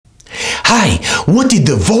Hey, what did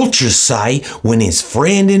the vulture say when his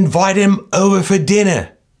friend invited him over for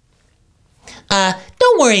dinner?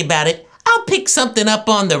 Don't worry about it. I'll pick something up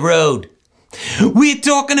on the road. We're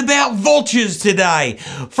talking about vultures today.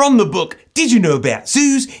 From the book, Did You Know About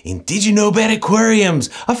Zoos and Did You Know About Aquariums?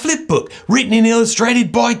 A flip book written and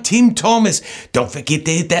illustrated by Tim Thomas. Don't forget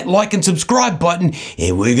to hit that like and subscribe button,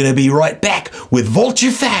 and we're going to be right back with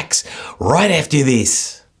Vulture Facts right after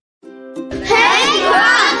this. Hey,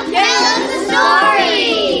 Croc! Tell us the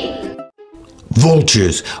story!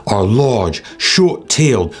 Vultures are large,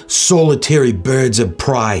 short-tailed, solitary birds of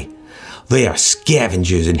prey. They are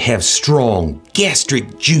scavengers and have strong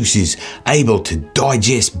gastric juices able to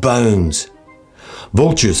digest bones.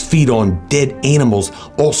 Vultures feed on dead animals,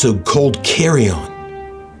 also called carrion.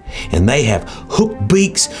 And they have hooked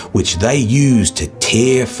beaks which they use to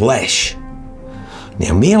tear flesh.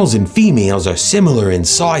 Now, males and females are similar in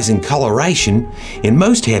size and coloration, and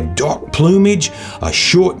most have dark plumage, a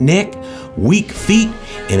short neck, weak feet,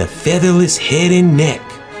 and a featherless head and neck.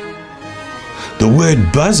 The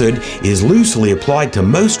word buzzard is loosely applied to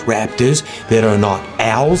most raptors that are not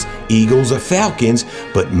owls, eagles, or falcons,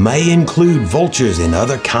 but may include vultures and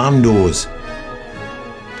other condors.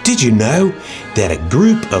 Did you know that a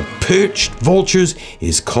group of perched vultures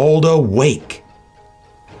is called a wake?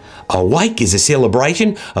 A wake is a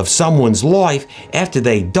celebration of someone's life after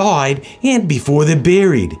they died and before they're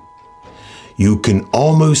buried. You can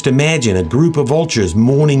almost imagine a group of vultures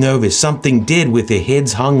mourning over something dead with their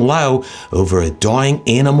heads hung low over a dying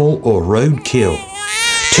animal or roadkill.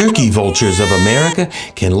 Turkey vultures of America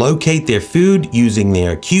can locate their food using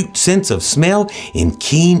their acute sense of smell and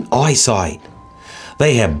keen eyesight.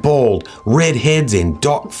 They have bald, red heads and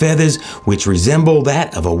dark feathers which resemble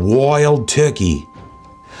that of a wild turkey.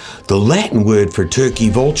 The Latin word for turkey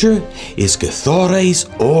vulture is Cathares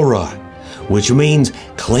aura, which means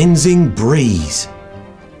cleansing breeze.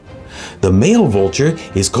 The male vulture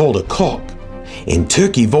is called a cock, and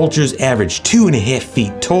turkey vultures average 2.5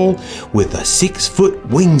 feet tall with a 6-foot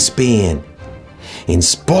wingspan. In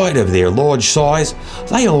spite of their large size,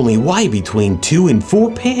 they only weigh between 2 and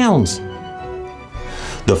 4 pounds.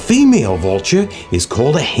 The female vulture is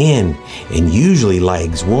called a hen and usually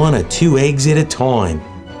lays 1 or 2 eggs at a time.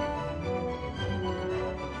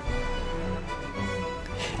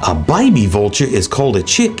 A baby vulture is called a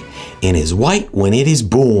chick and is white when it is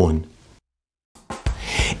born.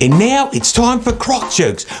 And now it's time for Croc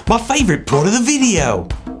jokes, my favorite part of the video.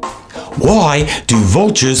 Why do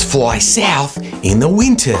vultures fly south in the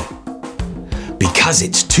winter? Because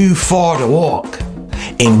it's too far to walk.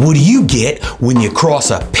 And what do you get when you cross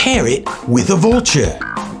a parrot with a vulture?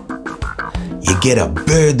 You get a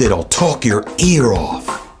bird that'll talk your ear off.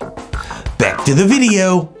 Back to the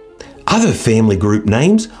video. Other family group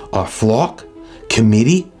names are flock,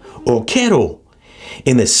 committee, or kettle,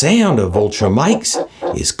 and the sound a vulture makes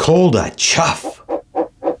is called a chuff.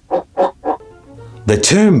 The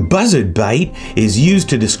term buzzard bait is used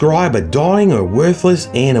to describe a dying or worthless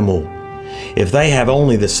animal. If they have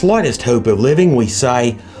only the slightest hope of living, we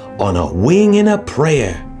say, on a wing and a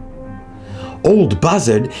prayer. Old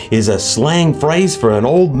buzzard is a slang phrase for an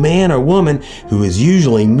old man or woman who is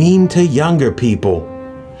usually mean to younger people.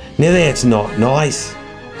 Now that's not nice.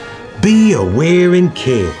 Be aware and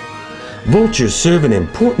care. Vultures serve an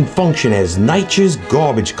important function as nature's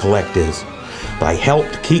garbage collectors. They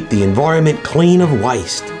help to keep the environment clean of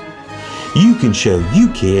waste. You can show you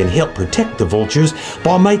care and help protect the vultures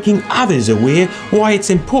by making others aware why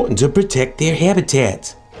it's important to protect their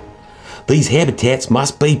habitats. These habitats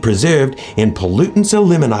must be preserved and pollutants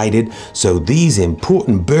eliminated so these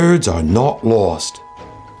important birds are not lost.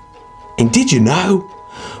 And did you know?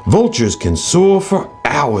 Vultures can soar for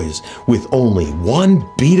hours with only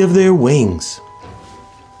 1 beat of their wings.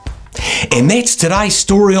 And that's today's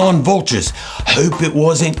story on vultures. Hope it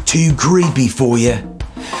wasn't too creepy for you.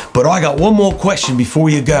 But I got one more question before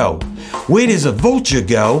you go. Where does a vulture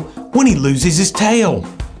go when he loses his tail?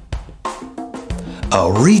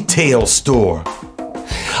 A retail store.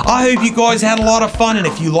 I hope you guys had a lot of fun, and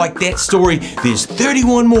if you liked that story, there's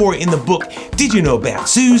 31 more in the book, Did You Know About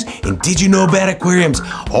Zoos and Did You Know About Aquariums?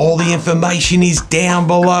 All the information is down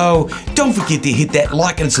below. Don't forget to hit that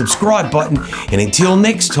like and subscribe button, and until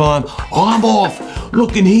next time, I'm off,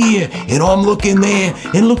 looking here, and I'm looking there,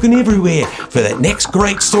 and looking everywhere for that next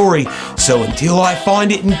great story. So until I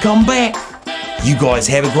find it and come back, you guys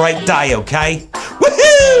have a great day, okay?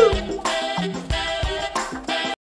 Woohoo!